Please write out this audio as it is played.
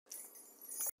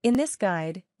In this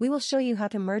guide, we will show you how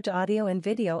to merge audio and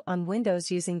video on Windows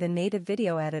using the native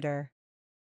video editor.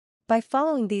 By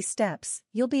following these steps,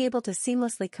 you'll be able to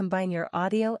seamlessly combine your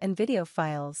audio and video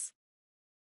files.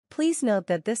 Please note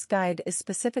that this guide is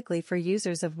specifically for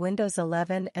users of Windows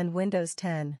 11 and Windows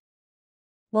 10.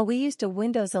 While we used a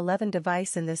Windows 11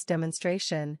 device in this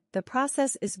demonstration, the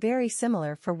process is very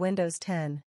similar for Windows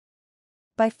 10.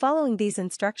 By following these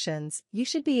instructions, you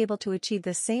should be able to achieve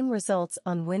the same results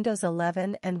on Windows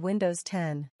 11 and Windows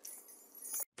 10.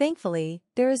 Thankfully,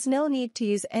 there is no need to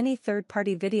use any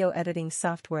third-party video editing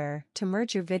software to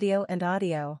merge your video and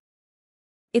audio.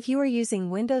 If you are using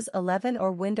Windows 11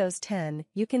 or Windows 10,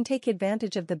 you can take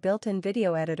advantage of the built-in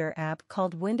video editor app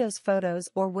called Windows Photos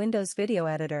or Windows Video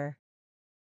Editor.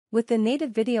 With the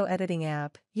native video editing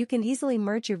app, you can easily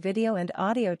merge your video and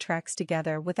audio tracks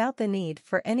together without the need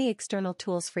for any external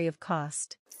tools free of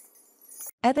cost.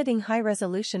 Editing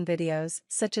high-resolution videos,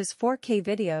 such as 4K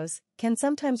videos, can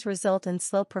sometimes result in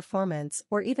slow performance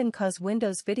or even cause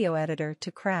Windows Video Editor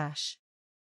to crash.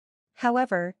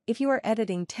 However, if you are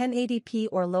editing 1080p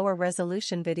or lower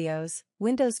resolution videos,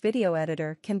 Windows Video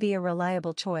Editor can be a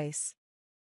reliable choice.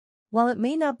 While it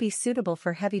may not be suitable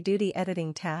for heavy-duty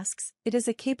editing tasks, it is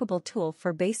a capable tool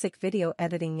for basic video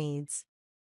editing needs.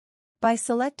 By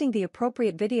selecting the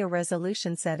appropriate video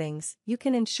resolution settings, you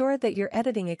can ensure that your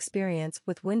editing experience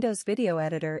with Windows Video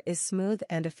Editor is smooth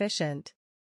and efficient.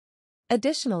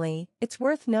 Additionally, it's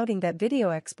worth noting that video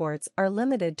exports are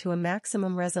limited to a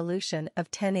maximum resolution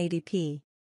of 1080p.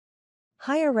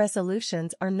 Higher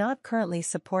resolutions are not currently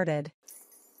supported.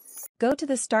 Go to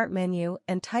the Start menu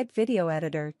and type Video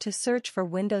Editor to search for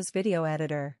Windows Video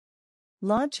Editor.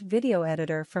 Launch Video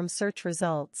Editor from search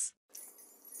results.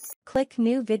 Click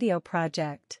New Video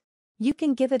Project. You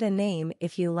can give it a name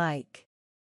if you like.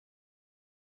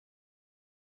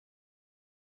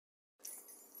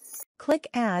 Click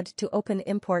Add to open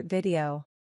Import Video.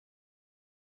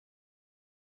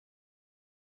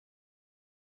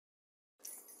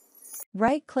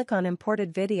 Right-click on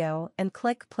Imported Video and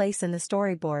click Place in the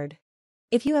storyboard.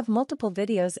 If you have multiple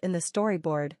videos in the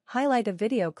storyboard, highlight a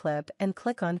video clip and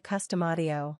click on Custom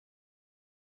Audio.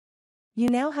 You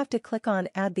now have to click on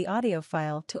Add the audio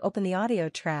file to open the audio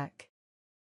track.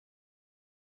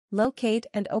 Locate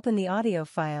and open the audio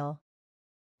file.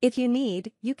 If you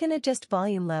need, you can adjust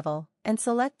volume level and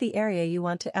select the area you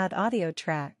want to add audio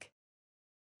track.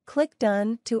 Click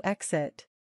Done to exit.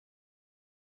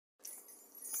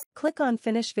 Click on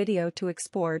Finish Video to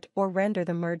export or render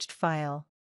the merged file.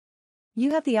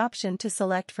 You have the option to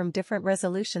select from different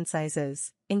resolution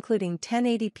sizes, including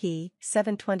 1080p,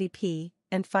 720p,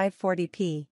 and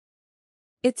 540p.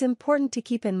 It's important to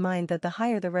keep in mind that the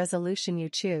higher the resolution you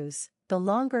choose, the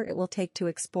longer it will take to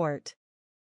export.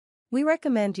 We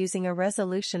recommend using a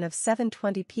resolution of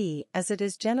 720p as it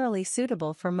is generally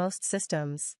suitable for most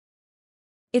systems.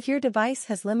 If your device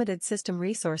has limited system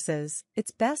resources,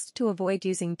 it's best to avoid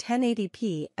using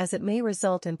 1080p as it may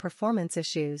result in performance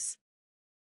issues.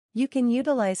 You can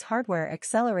utilize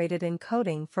hardware-accelerated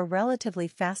encoding for relatively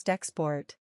fast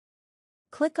export.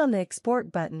 Click on the Export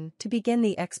button to begin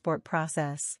the export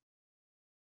process.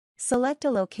 Select a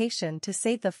location to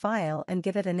save the file and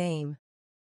give it a name.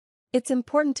 It's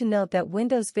important to note that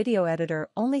Windows Video Editor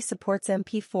only supports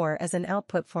MP4 as an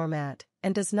output format,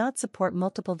 and does not support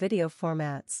multiple video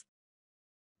formats.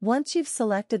 Once you've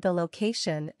selected the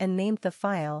location and named the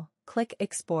file, click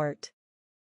Export.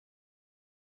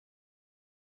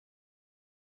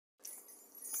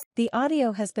 The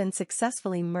audio has been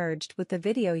successfully merged with the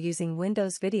video using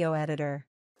Windows Video Editor.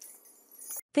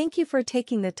 Thank you for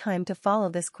taking the time to follow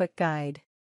this quick guide.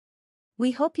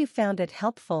 We hope you found it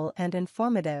helpful and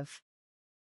informative.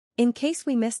 In case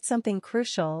we missed something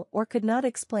crucial or could not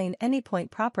explain any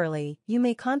point properly, you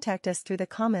may contact us through the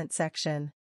comment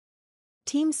section.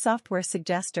 Team Software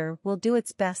Suggester will do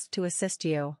its best to assist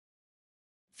you.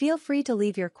 Feel free to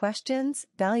leave your questions,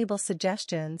 valuable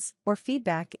suggestions, or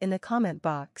feedback in the comment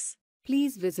box.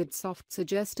 Please visit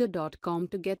softsuggester.com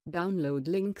to get download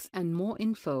links and more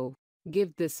info.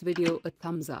 Give this video a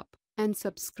thumbs up and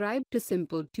subscribe to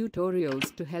Simple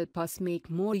Tutorials to help us make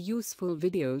more useful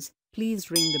videos. Please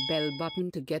ring the bell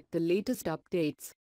button to get the latest updates.